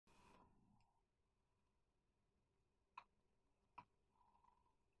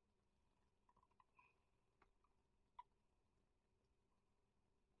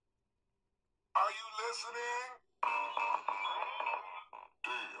listening?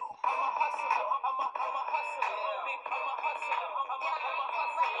 Damn.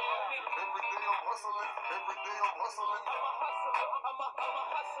 Every day I'm hustling. Every day I'm hustling.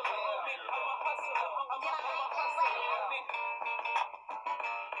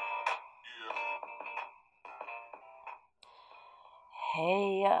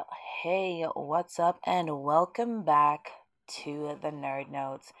 Hey, what's up, and welcome back to the Nerd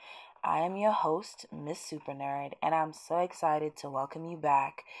Notes. I am your host, Miss Super Nerd, and I'm so excited to welcome you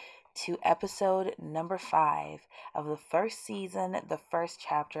back to episode number 5 of the first season, the first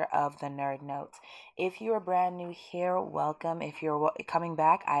chapter of the Nerd Notes. If you are brand new here, welcome. If you're coming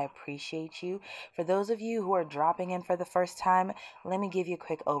back, I appreciate you. For those of you who are dropping in for the first time, let me give you a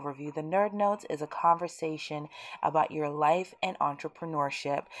quick overview. The Nerd Notes is a conversation about your life and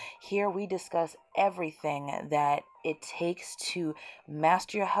entrepreneurship. Here we discuss everything that it takes to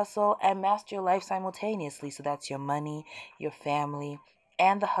master your hustle and master your life simultaneously. So that's your money, your family,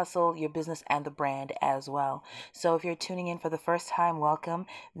 and the hustle, your business, and the brand as well. So if you're tuning in for the first time, welcome.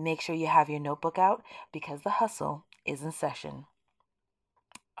 Make sure you have your notebook out because the hustle is in session.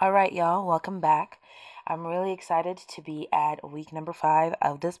 All right, y'all, welcome back. I'm really excited to be at week number 5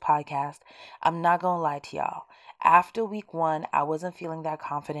 of this podcast. I'm not going to lie to y'all. After week 1, I wasn't feeling that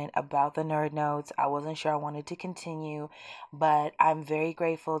confident about the Nerd Notes. I wasn't sure I wanted to continue, but I'm very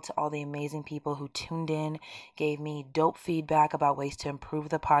grateful to all the amazing people who tuned in, gave me dope feedback about ways to improve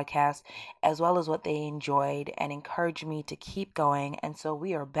the podcast, as well as what they enjoyed, and encouraged me to keep going. And so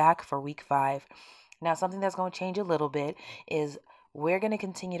we are back for week 5. Now, something that's going to change a little bit is we're going to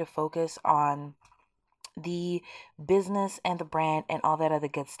continue to focus on the business and the brand and all that other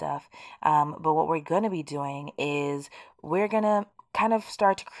good stuff. But what we're going to be doing is we're going to kind of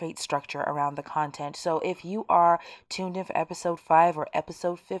start to create structure around the content. So if you are tuned in for episode 5 or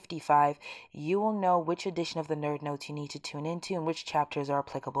episode 55, you will know which edition of the Nerd Notes you need to tune into and which chapters are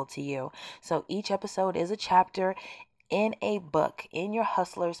applicable to you. So each episode is a chapter in a book, in your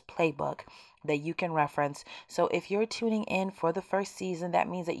hustler's playbook, that you can reference. So if you're tuning in for the first season, that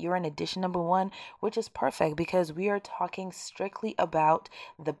means that you're in edition number 1, which is perfect because we are talking strictly about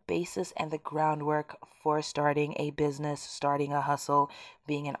the basis and the groundwork for starting a business, starting a hustle,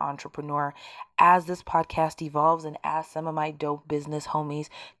 being an entrepreneur. As this podcast evolves and as some of my dope business homies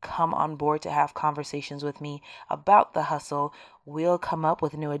come on board to have conversations with me about the hustle, we'll come up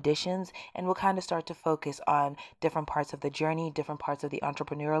with new additions and we'll kind of start to focus on different parts of the journey, different parts of the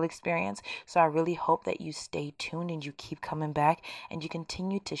entrepreneurial experience. So I really hope that you stay tuned and you keep coming back and you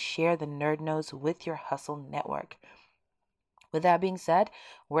continue to share the Nerd Notes with your hustle network. With that being said,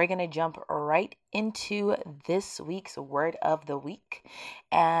 we're going to jump right into this week's word of the week.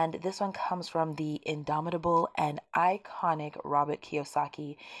 And this one comes from the indomitable and iconic Robert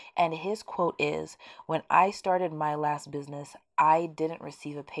Kiyosaki. And his quote is, "When I started my last business, I didn't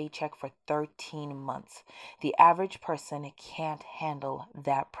receive a paycheck for 13 months. The average person can't handle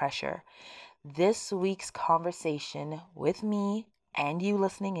that pressure." This week's conversation with me and you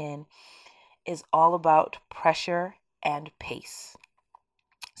listening in is all about pressure and pace.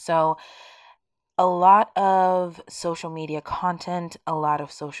 So, a lot of social media content, a lot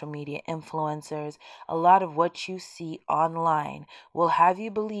of social media influencers, a lot of what you see online will have you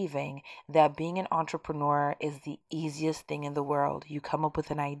believing that being an entrepreneur is the easiest thing in the world. You come up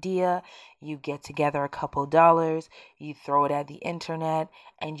with an idea, you get together a couple dollars, you throw it at the internet,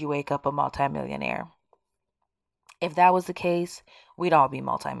 and you wake up a multimillionaire. If that was the case, we'd all be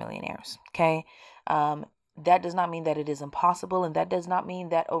multimillionaires, okay? That does not mean that it is impossible, and that does not mean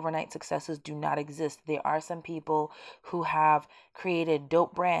that overnight successes do not exist. There are some people who have created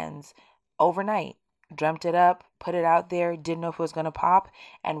dope brands overnight, dreamt it up, put it out there, didn't know if it was going to pop,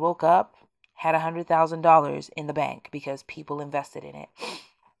 and woke up, had $100,000 in the bank because people invested in it.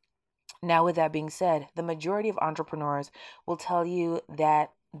 Now, with that being said, the majority of entrepreneurs will tell you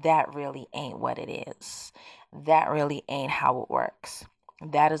that that really ain't what it is. That really ain't how it works.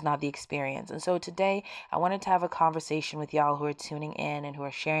 That is not the experience. And so today, I wanted to have a conversation with y'all who are tuning in and who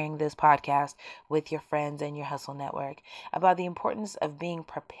are sharing this podcast with your friends and your hustle network about the importance of being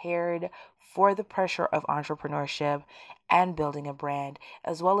prepared for the pressure of entrepreneurship and building a brand,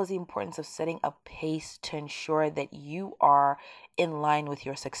 as well as the importance of setting a pace to ensure that you are in line with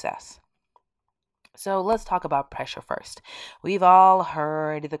your success. So let's talk about pressure first. We've all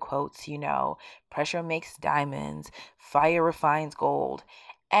heard the quotes, pressure makes diamonds, fire refines gold.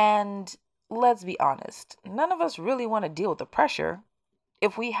 And let's be honest, none of us really want to deal with the pressure.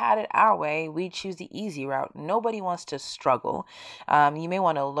 If we had it our way, we'd choose the easy route. Nobody wants to struggle. You may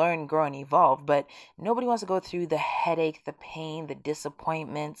want to learn, grow, and evolve, but nobody wants to go through the headache, the pain, the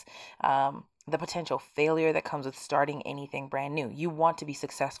disappointments, the potential failure that comes with starting anything brand new. You want to be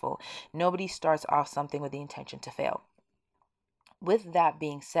successful. Nobody starts off something with the intention to fail. With that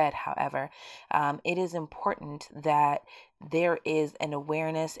being said, however, it is important that there is an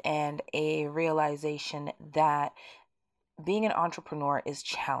awareness and a realization that being an entrepreneur is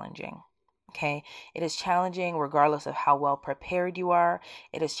challenging. Okay, it is challenging regardless of how well prepared you are.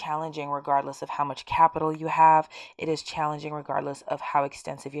 It is challenging regardless of how much capital you have. It is challenging regardless of how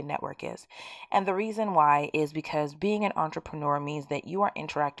extensive your network is. And the reason why is because being an entrepreneur means that you are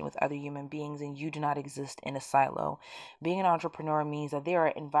interacting with other human beings and you do not exist in a silo. Being an entrepreneur means that there are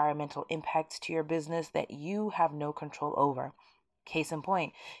environmental impacts to your business that you have no control over. Case in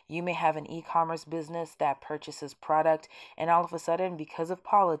point, you may have an e-commerce business that purchases product, and all of a sudden, because of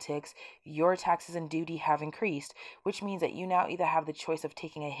politics, your taxes and duty have increased, which means that you now either have the choice of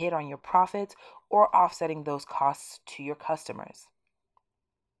taking a hit on your profits or offsetting those costs to your customers.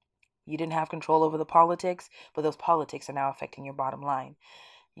 You didn't have control over the politics, but those politics are now affecting your bottom line.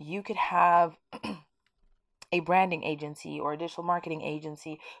 You could have a branding agency or a digital marketing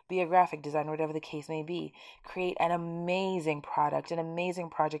agency, be a graphic designer, whatever the case may be, create an amazing product, an amazing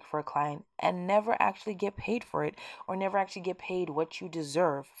project for a client, and never actually get paid for it, or never actually get paid what you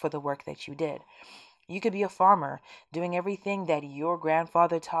deserve for the work that you did. You could be a farmer doing everything that your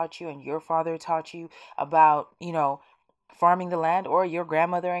grandfather taught you and your father taught you about, farming the land, or your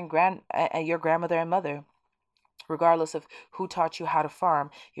grandmother and mother. Regardless of who taught you how to farm,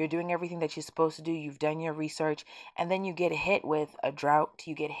 you're doing everything that you're supposed to do. You've done your research, and then you get hit with a drought,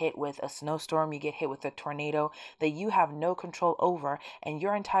 you get hit with a snowstorm, you get hit with a tornado that you have no control over, and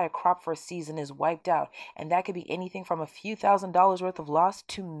your entire crop for a season is wiped out. And that could be anything from a few $1,000s worth of loss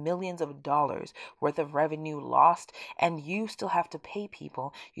to millions of dollars worth of revenue lost. And you still have to pay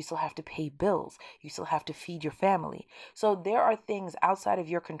people, you still have to pay bills, you still have to feed your family. So there are things outside of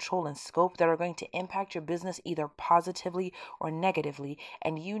your control and scope that are going to impact your business either positively or negatively,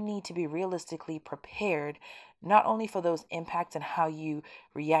 and you need to be realistically prepared not only for those impacts and how you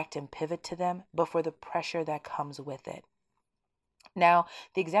react and pivot to them, but for the pressure that comes with it. Now,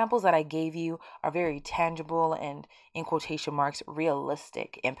 the examples that I gave you are very tangible and, in quotation marks,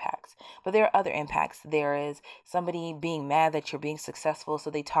 realistic impacts. But there are other impacts. There is somebody being mad that you're being successful, so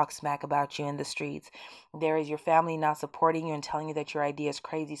they talk smack about you in the streets. There is your family not supporting you and telling you that your idea is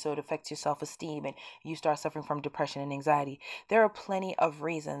crazy, so it affects your self-esteem and you start suffering from depression and anxiety. There are plenty of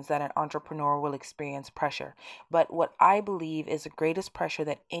reasons that an entrepreneur will experience pressure. But what I believe is the greatest pressure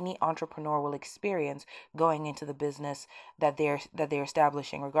that any entrepreneur will experience going into the business that they're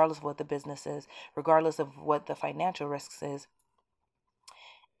establishing, regardless of what the business is, regardless of what the financial risks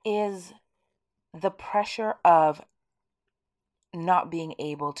is the pressure of not being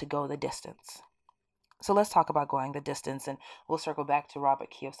able to go the distance. So let's talk about going the distance, and we'll circle back to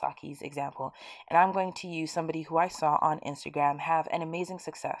Robert Kiyosaki's example. And I'm going to use somebody who I saw on Instagram have an amazing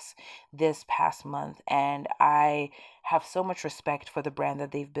success this past month. And I have so much respect for the brand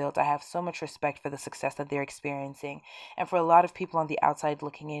that they've built. I have so much respect for the success that they're experiencing. And for a lot of people on the outside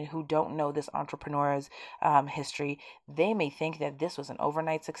looking in who don't know this entrepreneur's history, they may think that this was an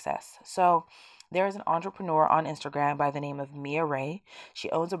overnight success. So there is an entrepreneur on Instagram by the name of Mia Ray.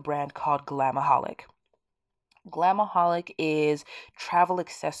 She owns a brand called Glamaholic. Glamaholic is travel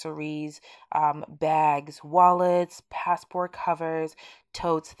accessories, bags, wallets, passport covers,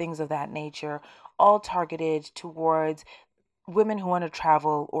 totes, things of that nature, all targeted towards women who want to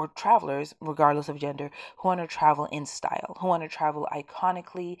travel, or travelers, regardless of gender, who want to travel in style, who want to travel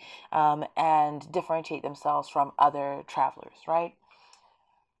iconically, and differentiate themselves from other travelers, right?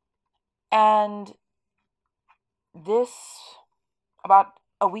 And this, about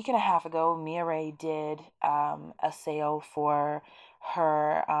a week and a half ago, Mia Ray did a sale for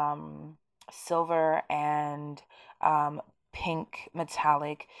her silver and pink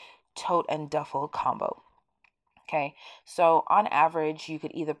metallic tote and duffel combo. Okay, so on average, you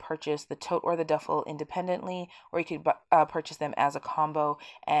could either purchase the tote or the duffel independently, or you could purchase them as a combo,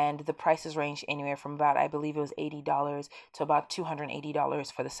 and the prices range anywhere from about, I believe it was $80 to about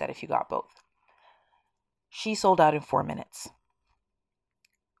 $280 for the set if you got both. She sold out in 4 minutes.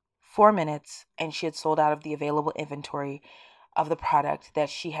 4 minutes, and she had sold out of the available inventory of the product that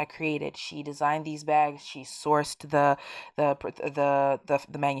she had created. She designed these bags. She sourced the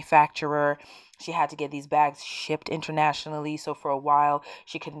manufacturer. She had to get these bags shipped internationally. So for a while,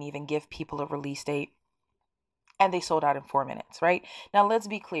 she couldn't even give people a release date. And they sold out in 4 minutes, right? Now, let's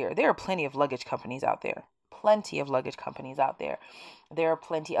be clear. There are plenty of luggage companies out there. Plenty of luggage companies out there. There are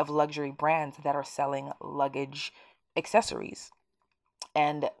plenty of luxury brands that are selling luggage accessories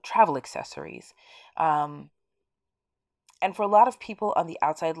and travel accessories. And for a lot of people on the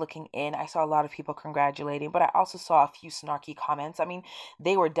outside looking in, I saw a lot of people congratulating, but I also saw a few snarky comments. I mean,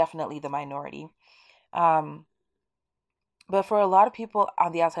 they were definitely the minority. Um, but for a lot of people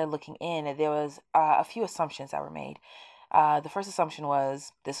on the outside looking in, there was a few assumptions that were made. The first assumption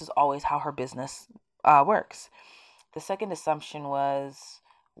was this is always how her business works. The second assumption was,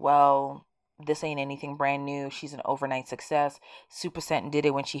 well, this ain't anything brand new. She's an overnight success. Super Scent did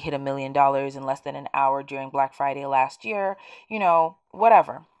it when she hit $1 million in less than an hour during Black Friday last year.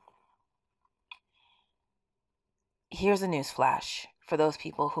 Whatever. Here's a news flash for those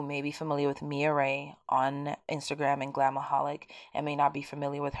people who may be familiar with Mia Ray on Instagram and Glamaholic and may not be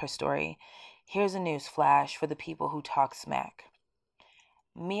familiar with her story. Here's a news flash for the people who talk smack.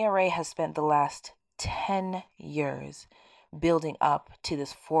 Mia Ray has spent the last 10 years building up to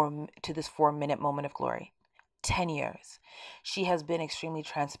this 4-minute moment of glory. 10 years. She has been extremely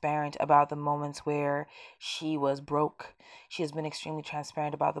transparent about the moments where she was broke. She has been extremely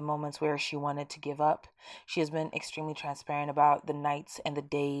transparent about the moments where she wanted to give up. She has been extremely transparent about the nights and the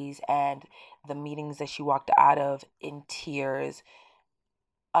days and the meetings that she walked out of in tears,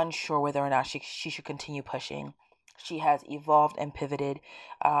 unsure whether or not she should continue pushing. She has evolved and pivoted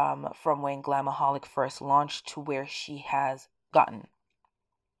from when Glamaholic first launched to where she has gotten.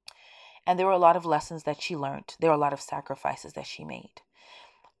 And there were a lot of lessons that she learned. There were a lot of sacrifices that she made.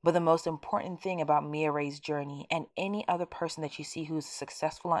 But the most important thing about Mia Ray's journey and any other person that you see who's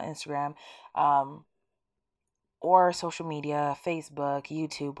successful on Instagram or social media, Facebook,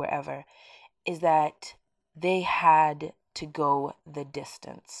 YouTube, wherever, is that they had to go the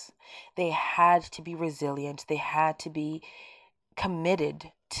distance. They had to be resilient. They had to be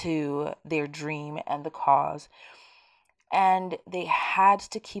committed to their dream and the cause. And they had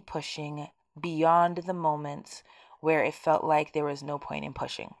to keep pushing beyond the moments where it felt like there was no point in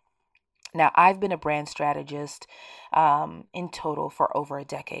pushing. Now, I've been a brand strategist in total for over a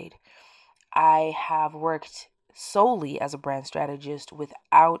decade. I have worked solely as a brand strategist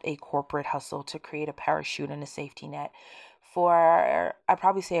without a corporate hustle to create a parachute and a safety net for, I'd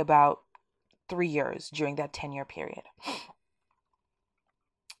probably say, about 3 years during that 10-year period.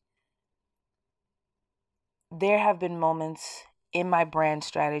 There have been moments in my brand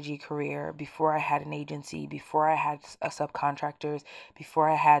strategy career before I had an agency, before I had subcontractors, before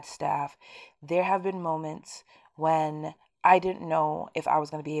I had staff. There have been moments when I didn't know if I was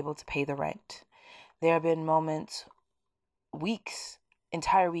going to be able to pay the rent. There have been moments, weeks,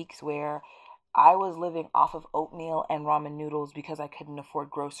 entire weeks where I was living off of oatmeal and ramen noodles because I couldn't afford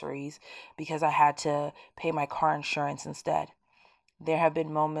groceries, because I had to pay my car insurance instead. There have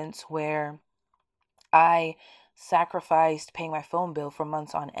been moments where I sacrificed paying my phone bill for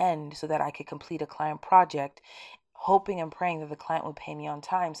months on end so that I could complete a client project, hoping and praying that the client would pay me on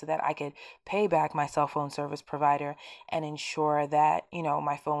time so that I could pay back my cell phone service provider and ensure that,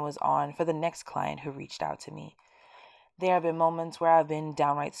 my phone was on for the next client who reached out to me. There have been moments where I've been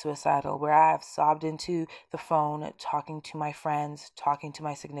downright suicidal, where I have sobbed into the phone, talking to my friends, talking to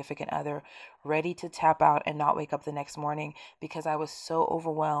my significant other, ready to tap out and not wake up the next morning because I was so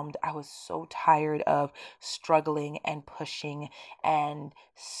overwhelmed. I was so tired of struggling and pushing and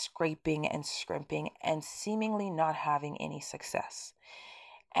scraping and scrimping and seemingly not having any success.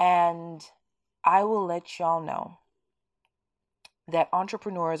 And I will let y'all know that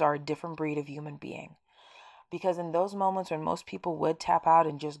entrepreneurs are a different breed of human being. Because in those moments when most people would tap out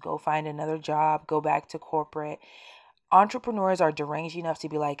and just go find another job, go back to corporate, entrepreneurs are deranged enough to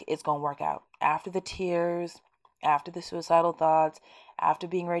be like, it's going to work out. After the tears, after the suicidal thoughts, after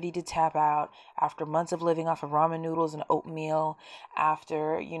being ready to tap out, after months of living off of ramen noodles and oatmeal,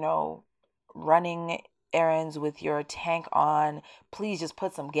 after, running errands with your tank on, please just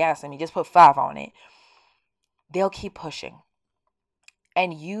put some gas in me, just put 5 on it. They'll keep pushing.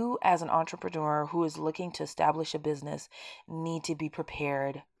 And you, as an entrepreneur who is looking to establish a business, need to be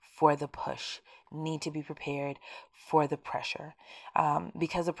prepared for the push, need to be prepared for the pressure.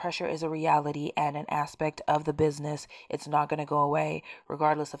 Because the pressure is a reality and an aspect of the business. It's not going to go away,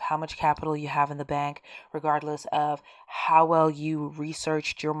 regardless of how much capital you have in the bank, regardless of how well you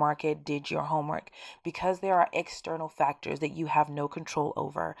researched your market, did your homework. Because there are external factors that you have no control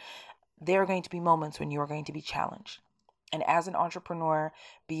over, there are going to be moments when you are going to be challenged. And as an entrepreneur,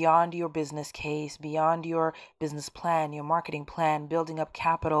 beyond your business case, beyond your business plan, your marketing plan, building up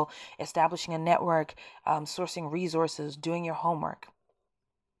capital, establishing a network, sourcing resources, doing your homework,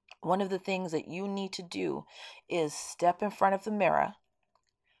 one of the things that you need to do is step in front of the mirror,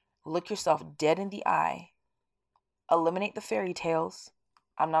 look yourself dead in the eye, eliminate the fairy tales,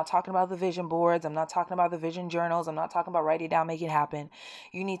 I'm not talking about the vision boards. I'm not talking about the vision journals. I'm not talking about write it down, make it happen.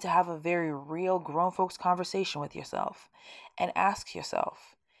 You need to have a very real grown folks conversation with yourself and ask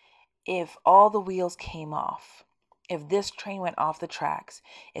yourself, if all the wheels came off, if this train went off the tracks,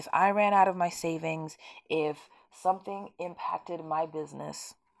 if I ran out of my savings, if something impacted my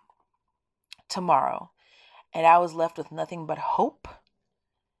business tomorrow and I was left with nothing but hope,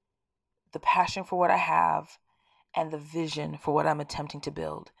 the passion for what I have, and the vision for what I'm attempting to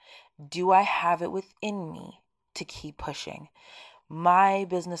build, do I have it within me to keep pushing? My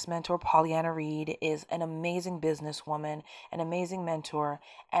business mentor, Pollyanna Reed, is an amazing businesswoman, an amazing mentor,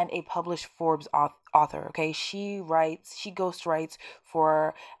 and a published Forbes author. Okay, she ghostwrites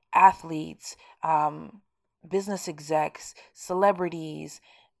for athletes, business execs, celebrities,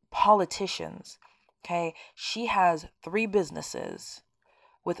 politicians. Okay, she has 3 businesses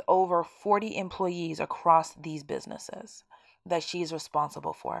with over 40 employees across these businesses that she is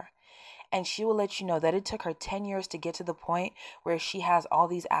responsible for. And she will let you know that it took her 10 years to get to the point where she has all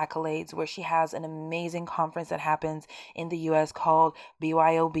these accolades, where she has an amazing conference that happens in the US called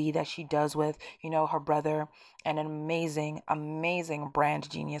BYOB that she does with, her brother and an amazing, amazing brand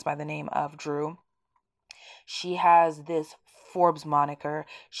genius by the name of Drew. She has this Forbes moniker.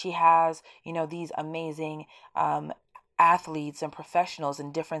 She has, these amazing athletes and professionals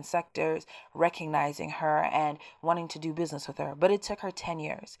in different sectors recognizing her and wanting to do business with her. But it took her 10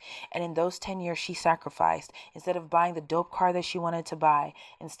 years. And in those 10 years, she sacrificed. Instead of buying the dope car that she wanted to buy,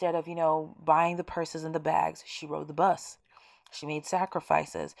 instead of, buying the purses and the bags, she rode the bus. She made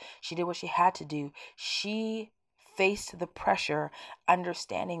sacrifices. She did what she had to do. She faced the pressure,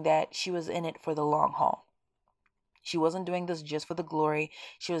 understanding that she was in it for the long haul. She wasn't doing this just for the glory.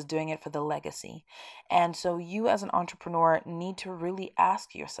 She was doing it for the legacy. And so you as an entrepreneur need to really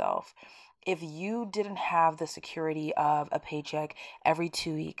ask yourself, if you didn't have the security of a paycheck every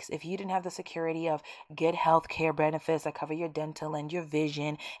 2 weeks, if you didn't have the security of good health care benefits that cover your dental and your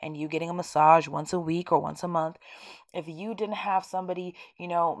vision and you getting a massage once a week or once a month, if you didn't have somebody,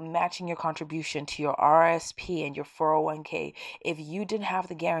 matching your contribution to your RSP and your 401k, if you didn't have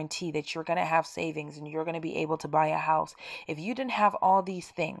the guarantee that you're going to have savings and you're going to be able to buy a house, if you didn't have all these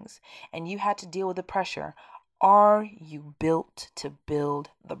things and you had to deal with the pressure, are you built to build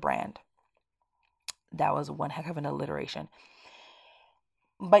the brand? That was one heck of an alliteration.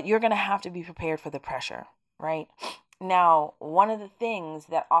 But you're going to have to be prepared for the pressure, right? Now, one of the things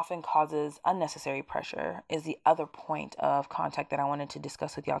that often causes unnecessary pressure is the other point of contact that I wanted to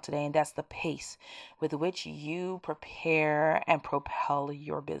discuss with y'all today, and that's the pace with which you prepare and propel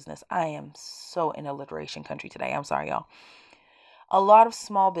your business. I am so in alliteration country today. I'm sorry, y'all. A lot of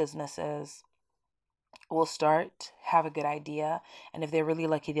small businesses will start, have a good idea, and if they're really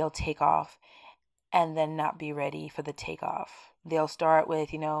lucky, they'll take off and then not be ready for the takeoff. They'll start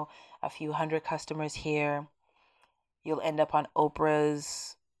with, a few hundred customers here. You'll end up on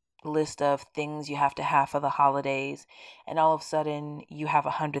Oprah's list of things you have to have for the holidays. And all of a sudden, you have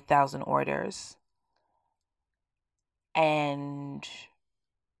 100,000 orders. And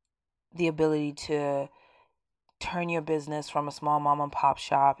the ability to turn your business from a small mom and pop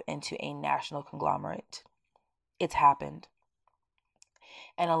shop into a national conglomerate. It's happened.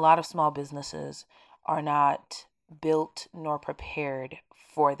 And a lot of small businesses are not built nor prepared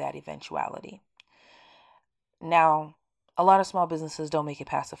for that eventuality. Now, a lot of small businesses don't make it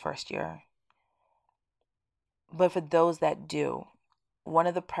past the first year. But for those that do, one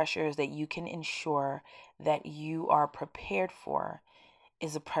of the pressures that you can ensure that you are prepared for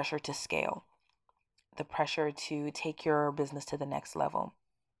is the pressure to scale, the pressure to take your business to the next level.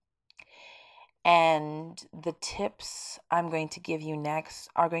 And the tips I'm going to give you next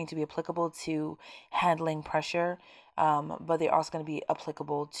are going to be applicable to handling pressure, but they're also going to be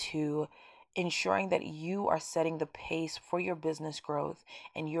applicable to ensuring that you are setting the pace for your business growth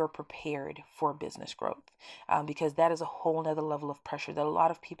and you're prepared for business growth, because that is a whole nother level of pressure that a lot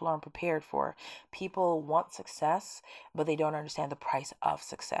of people aren't prepared for. People want success, but they don't understand the price of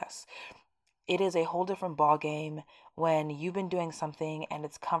success. It is a whole different ball game when you've been doing something and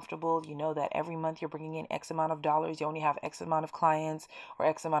it's comfortable. You know that every month you're bringing in X amount of dollars. You only have X amount of clients or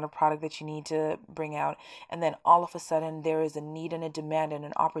X amount of product that you need to bring out. And then all of a sudden there is a need and a demand and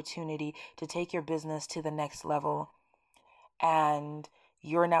an opportunity to take your business to the next level. And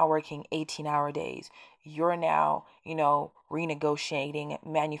You're now working 18-hour days. You're now, renegotiating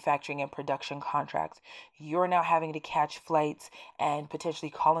manufacturing and production contracts. You're now having to catch flights and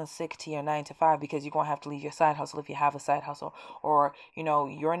potentially calling sick to your 9 to 5 because you're going to have to leave your side hustle if you have a side hustle. Or,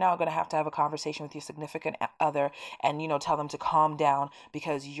 you're now going to have a conversation with your significant other and, tell them to calm down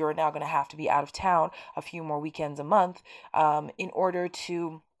because you're now going to have to be out of town a few more weekends a month in order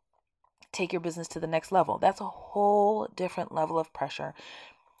to take your business to the next level. That's a whole different level of pressure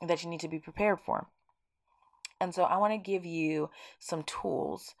that you need to be prepared for. And so I want to give you some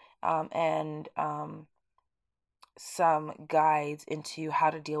tools and some guides into how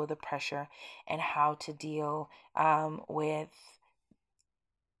to deal with the pressure and how to deal with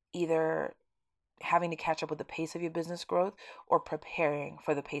either having to catch up with the pace of your business growth or preparing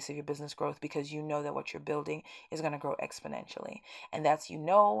for the pace of your business growth because you know that what you're building is going to grow exponentially. And that's,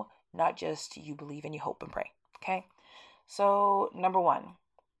 not just you believe and you hope and pray. Okay. So number one,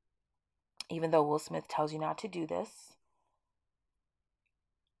 even though Will Smith tells you not to do this,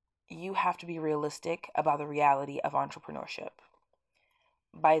 you have to be realistic about the reality of entrepreneurship.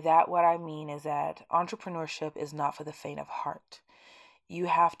 By that, what I mean is that entrepreneurship is not for the faint of heart. You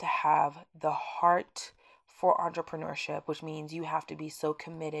have to have the heart for entrepreneurship, which means you have to be so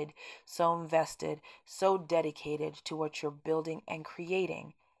committed, so invested, so dedicated to what you're building and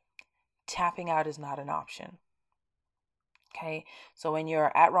creating. Tapping out is not an option. Okay, so when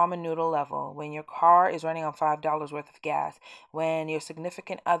you're at ramen noodle level, when your car is running on $5 worth of gas, when your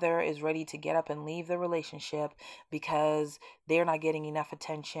significant other is ready to get up and leave the relationship because they're not getting enough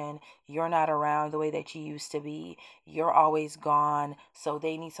attention, you're not around the way that you used to be, you're always gone, so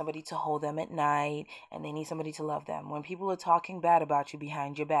they need somebody to hold them at night and they need somebody to love them. When people are talking bad about you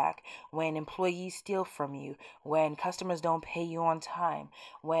behind your back, when employees steal from you, when customers don't pay you on time,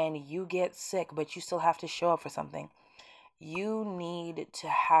 when you get sick but you still have to show up for something, you need to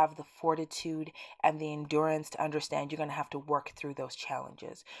have the fortitude and the endurance to understand you're going to have to work through those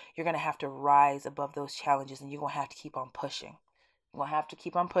challenges. You're going to have to rise above those challenges and you're going to have to keep on pushing. You're going to have to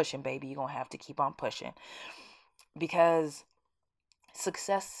keep on pushing, baby. You're going to have to keep on pushing because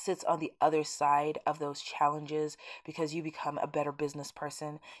success sits on the other side of those challenges because you become a better business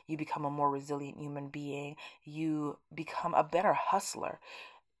person. You become a more resilient human being. You become a better hustler.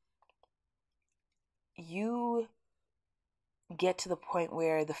 You get to the point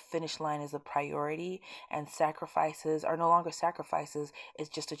where the finish line is a priority and sacrifices are no longer sacrifices. It's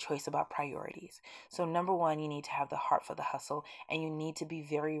just a choice about priorities. So number one, you need to have the heart for the hustle and you need to be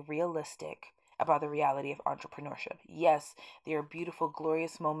very realistic about the reality of entrepreneurship. Yes, there are beautiful,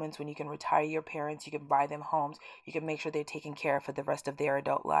 glorious moments when you can retire your parents, you can buy them homes, you can make sure they're taken care of for the rest of their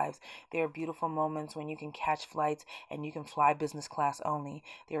adult lives. There are beautiful moments when you can catch flights and you can fly business class only.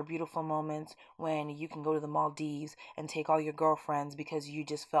 There are beautiful moments when you can go to the Maldives and take all your girlfriends because you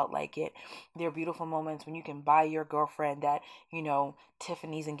just felt like it. There are beautiful moments when you can buy your girlfriend that,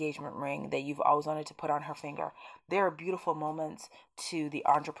 Tiffany's engagement ring that you've always wanted to put on her finger. There are beautiful moments to the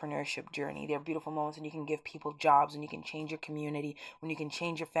entrepreneurship journey. There are beautiful moments when you can give people jobs, when you can change your community, when you can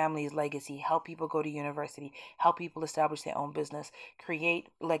change your family's legacy, help people go to university, help people establish their own business, create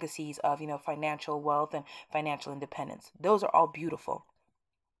legacies of, financial wealth and financial independence. Those are all beautiful.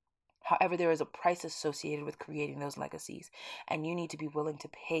 However, there is a price associated with creating those legacies, and you need to be willing to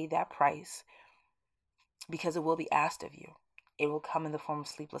pay that price because it will be asked of you. It will come in the form of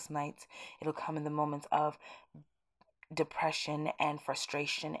sleepless nights. It'll come in the moments of depression and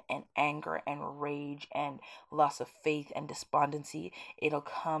frustration and anger and rage and loss of faith and despondency. It'll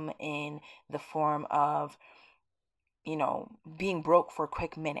come in the form of, being broke for a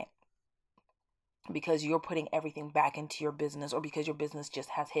quick minute because you're putting everything back into your business or because your business just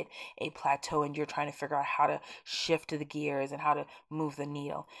has hit a plateau and you're trying to figure out how to shift the gears and how to move the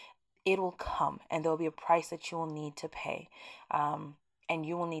needle. It will come and there'll be a price that you will need to pay. And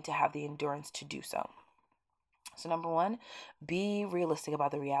you will need to have the endurance to do so. So number one, be realistic about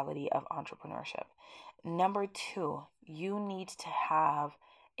the reality of entrepreneurship. Number two, you need to have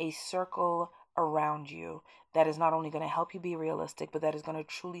a circle around you that is not only going to help you be realistic, but that is going to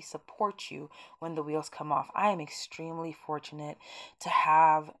truly support you when the wheels come off. I am extremely fortunate to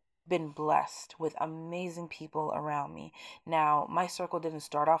have been blessed with amazing people around me. Now, my circle didn't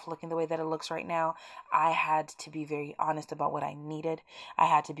start off looking the way that it looks right now. I had to be very honest about what I needed. I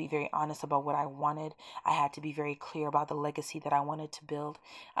had to be very honest about what I wanted. I had to be very clear about the legacy that I wanted to build.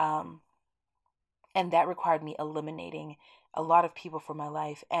 And that required me eliminating a lot of people from my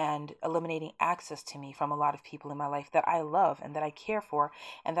life and eliminating access to me from a lot of people in my life that I love and that I care for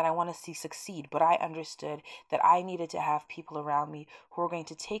and that I want to see succeed. But I understood that I needed to have people around me who were going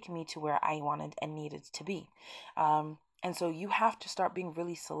to take me to where I wanted and needed to be. And so you have to start being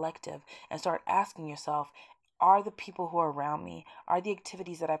really selective and start asking yourself, are the people who are around me, are the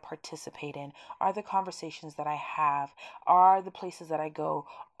activities that I participate in, are the conversations that I have, are the places that I go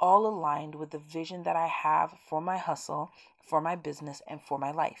all aligned with the vision that I have for my hustle, for my business, and for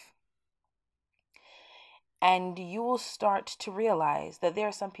my life? And you will start to realize that there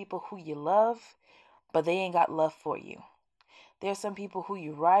are some people who you love, but they ain't got love for you. There are some people who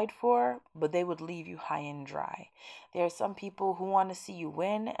you ride for, but they would leave you high and dry. There are some people who want to see you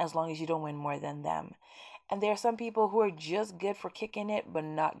win as long as you don't win more than them. And there are some people who are just good for kicking it, but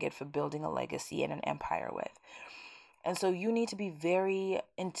not good for building a legacy and an empire with. And so you need to be very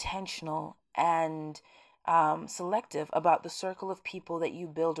intentional and selective about the circle of people that you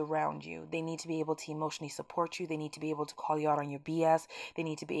build around you. They need to be able to emotionally support you. They need to be able to call you out on your BS. They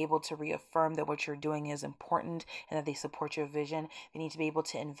need to be able to reaffirm that what you're doing is important and that they support your vision. They need to be able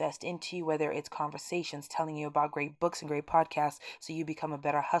to invest into you, whether it's conversations, telling you about great books and great podcasts so you become a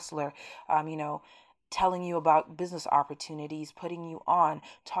better hustler, telling you about business opportunities, putting you on,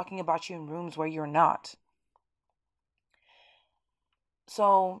 talking about you in rooms where you're not.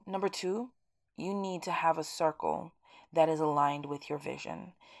 So, number two, you need to have a circle that is aligned with your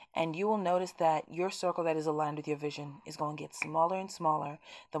vision. And you will notice that your circle that is aligned with your vision is going to get smaller and smaller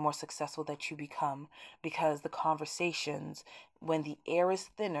the more successful that you become, because the conversations, when the air is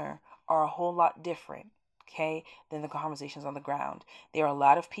thinner, are a whole lot different, okay, than the conversations on the ground. There are a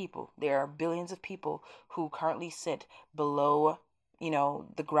lot of people, there are billions of people who currently sit below,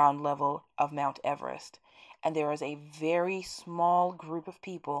 the ground level of Mount Everest. And there is a very small group of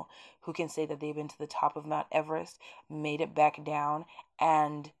people who can say that they've been to the top of Mount Everest, made it back down,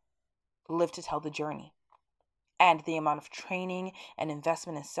 and lived to tell the journey. And the amount of training and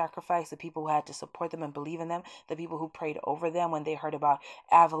investment and sacrifice, the people who had to support them and believe in them, the people who prayed over them when they heard about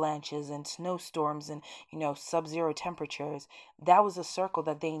avalanches and snowstorms and, sub-zero temperatures, that was a circle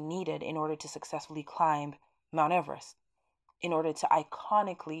that they needed in order to successfully climb Mount Everest, in order to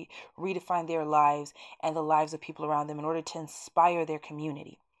iconically redefine their lives and the lives of people around them, in order to inspire their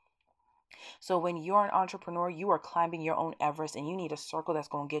community. So when you're an entrepreneur, you are climbing your own Everest, and you need a circle that's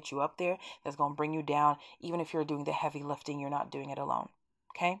going to get you up there, that's going to bring you down. Even if you're doing the heavy lifting, you're not doing it alone.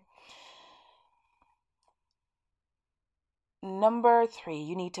 Okay? Number three,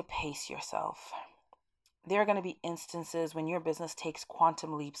 you need to pace yourself. There are going to be instances when your business takes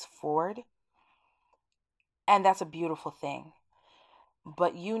quantum leaps forward, and that's a beautiful thing.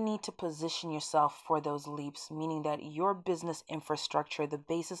 But you need to position yourself for those leaps, meaning that your business infrastructure, the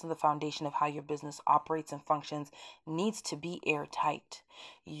basis and the foundation of how your business operates and functions, needs to be airtight.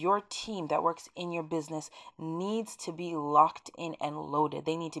 Your team that works in your business needs to be locked in and loaded.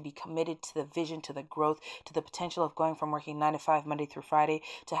 They need to be committed to the vision, to the growth, to the potential of going from working 9 to 5 Monday through Friday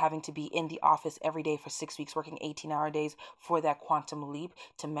to having to be in the office every day for 6 weeks, working 18-hour days for that quantum leap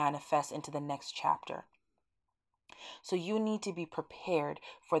to manifest into the next chapter. So you need to be prepared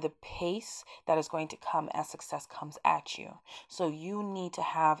for the pace that is going to come as success comes at you. So you need to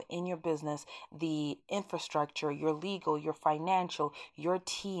have in your business the infrastructure, your legal, your financial, your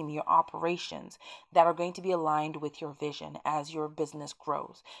team, your operations that are going to be aligned with your vision as your business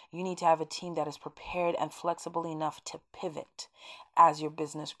grows. You need to have a team that is prepared and flexible enough to pivot as your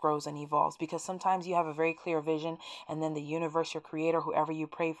business grows and evolves, because sometimes you have a very clear vision and then the universe, your creator, whoever you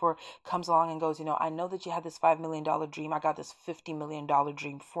pray for, comes along and goes, I know that you had this $5 million dream. I got this $50 million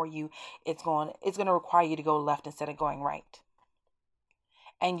dream for you. It's going to require you to go left instead of going right.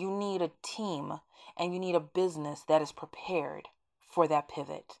 And you need a team and you need a business that is prepared for that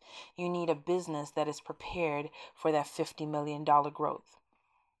pivot. You need a business that is prepared for that $50 million growth.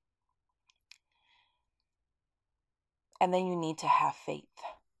 And then you need to have faith.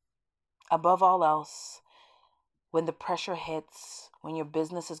 Above all else, when the pressure hits, when your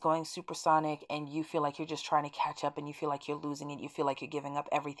business is going supersonic and you feel like you're just trying to catch up and you feel like you're losing it, you feel like you're giving up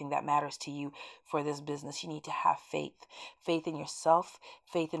everything that matters to you for this business, you need to have faith. Faith in yourself,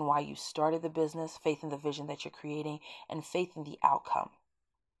 faith in why you started the business, faith in the vision that you're creating, and faith in the outcome.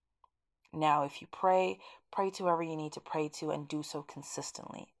 Now, if you pray to whoever you need to pray to and do so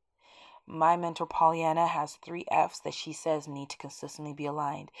consistently. My mentor Pollyanna has 3 F's that she says need to consistently be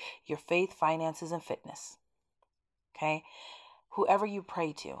aligned: your faith, finances, and fitness. Okay? Whoever you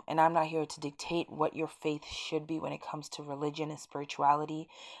pray to, and I'm not here to dictate what your faith should be when it comes to religion and spirituality.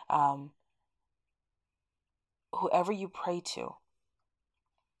 Whoever you pray to,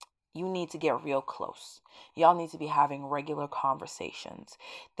 you need to get real close. Y'all need to be having regular conversations.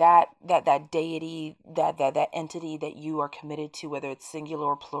 That deity, that entity that you are committed to, whether it's singular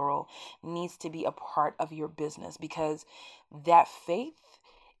or plural, needs to be a part of your business, because that faith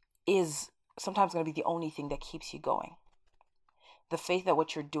is sometimes going to be the only thing that keeps you going. the faith that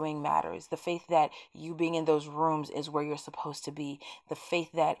what you're doing matters, the faith that you being in those rooms is where you're supposed to be, the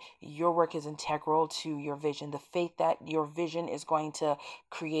faith that your work is integral to your vision, the faith that your vision is going to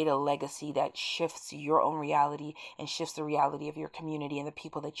create a legacy that shifts your own reality and shifts the reality of your community and the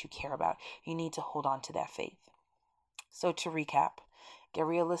people that you care about. You need to hold on to that faith. So to recap, get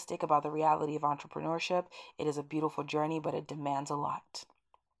realistic about the reality of entrepreneurship. It is a beautiful journey, but it demands a lot.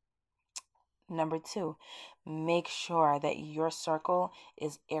 Number 2, make sure that your circle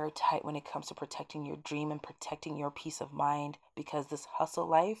is airtight when it comes to protecting your dream and protecting your peace of mind, because this hustle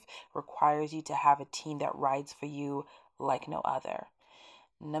life requires you to have a team that rides for you like no other.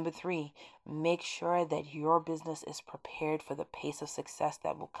 Number 3, make sure that your business is prepared for the pace of success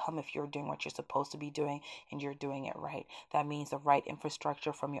that will come if you're doing what you're supposed to be doing and you're doing it right. That means the right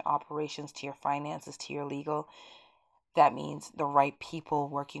infrastructure, from your operations to your finances to your legal. That means the right people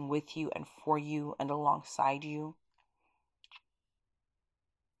working with you and for you and alongside you.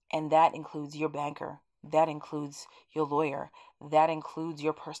 And that includes your banker. That includes your lawyer. That includes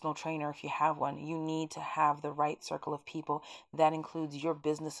your personal trainer if you have one. You need to have the right circle of people. That includes your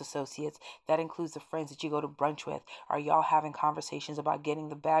business associates. That includes the friends that you go to brunch with. Are y'all having conversations about getting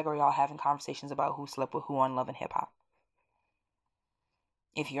the bag, or are y'all having conversations about who slept with who on Love and Hip Hop?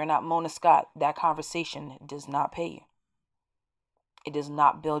 If you're not Mona Scott, that conversation does not pay you. It does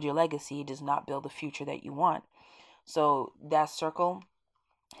not build your legacy. It does not build the future that you want. So that circle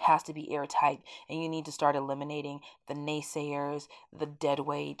has to be airtight, and you need to start eliminating the naysayers, the dead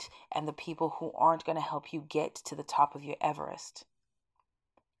weight, and the people who aren't going to help you get to the top of your Everest.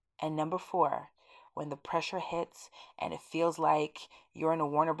 And number 4, when the pressure hits and it feels like you're in a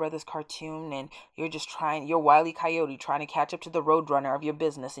Warner Brothers cartoon and you're Wile E. Coyote trying to catch up to the roadrunner of your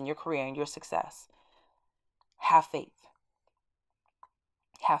business and your career and your success, have faith.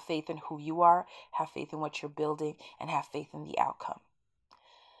 Have faith in who you are, have faith in what you're building, and have faith in the outcome.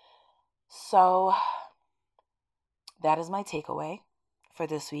 So that is my takeaway for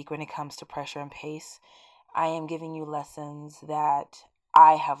this week when it comes to pressure and pace. I am giving you lessons that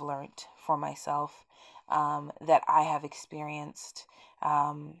I have learned for myself, that I have experienced.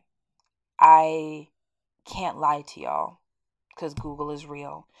 I can't lie to y'all because Google is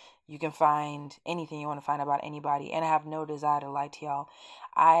real. You can find anything you want to find about anybody, and I have no desire to lie to y'all.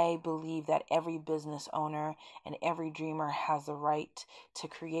 I believe that every business owner and every dreamer has the right to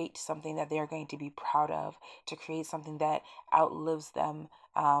create something that they're going to be proud of, to create something that outlives them,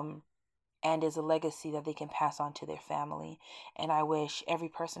 and is a legacy that they can pass on to their family. And I wish every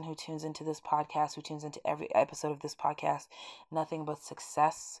person who tunes into this podcast, who tunes into every episode of this podcast, nothing but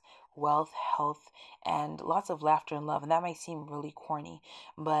success, wealth, health, and lots of laughter and love. And that might seem really corny,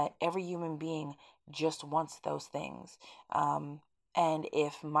 but every human being just wants those things. And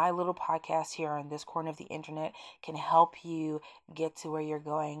if my little podcast here on this corner of the internet can help you get to where you're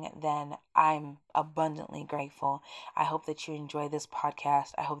going, then I'm abundantly grateful. I hope that you enjoy this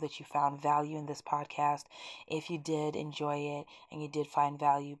podcast. I hope that you found value in this podcast. If you did enjoy it and you did find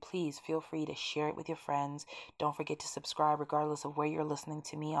value, please feel free to share it with your friends. Don't forget to subscribe regardless of where you're listening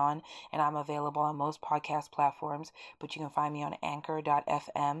to me on. And I'm available on most podcast platforms, but you can find me on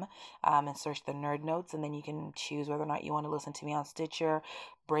anchor.fm and search the Nerd Notes, and then you can choose whether or not you want to listen to me on Stitcher,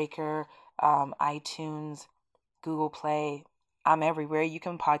 Breaker, iTunes, Google Play. I'm everywhere you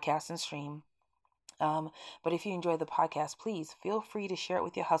can podcast and stream. But if you enjoy the podcast, please feel free to share it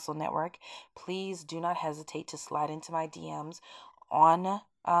with your hustle network. Please do not hesitate to slide into my DMs on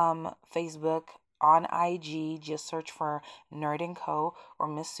Facebook, on IG. Just search for Nerd & Co. or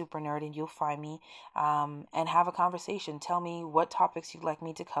Miss Super Nerd and you'll find me, and have a conversation. Tell me what topics you'd like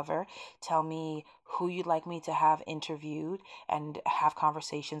me to cover. Tell me who you'd like me to have interviewed and have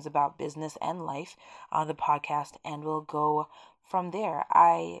conversations about business and life on the podcast, and we'll go from there.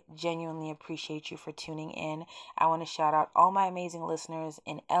 I genuinely appreciate you for tuning in. I want to shout out all my amazing listeners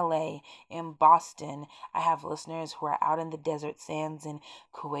in LA, in Boston. I have listeners who are out in the desert sands in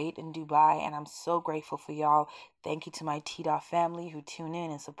Kuwait and Dubai, and I'm so grateful for y'all. Thank you to my T-Dot family who tune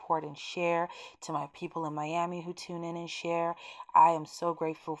in and support and share. To my people in Miami who tune in and share. I am so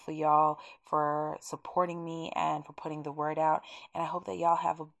grateful for y'all for supporting me and for putting the word out. And I hope that y'all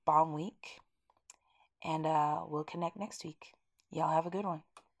have a bomb week. And we'll connect next week. Y'all have a good one.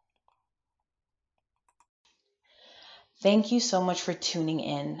 Thank you so much for tuning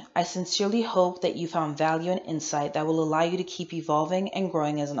in. I sincerely hope that you found value and insight that will allow you to keep evolving and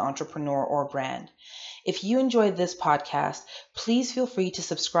growing as an entrepreneur or brand. If you enjoyed this podcast, please feel free to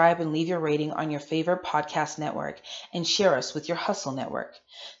subscribe and leave your rating on your favorite podcast network and share us with your hustle network.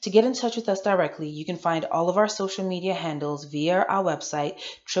 To get in touch with us directly, you can find all of our social media handles via our website,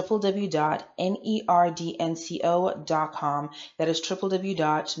 www.nerdnco.com. That is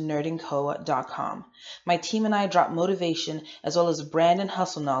www.nerdandco.com. My team and I drop motivation as well as brand and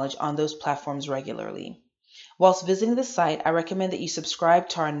hustle knowledge on those platforms regularly. Whilst visiting the site, I recommend that you subscribe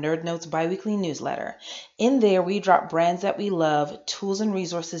to our Nerd Notes biweekly newsletter. In there, we drop brands that we love, tools and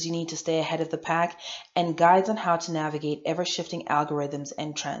resources you need to stay ahead of the pack, and guides on how to navigate ever-shifting algorithms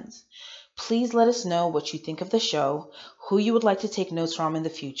and trends. Please let us know what you think of the show, who you would like to take notes from in the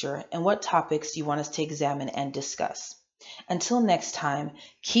future, and what topics you want us to examine and discuss. Until next time,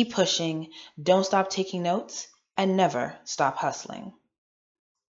 keep pushing, don't stop taking notes, and never stop hustling.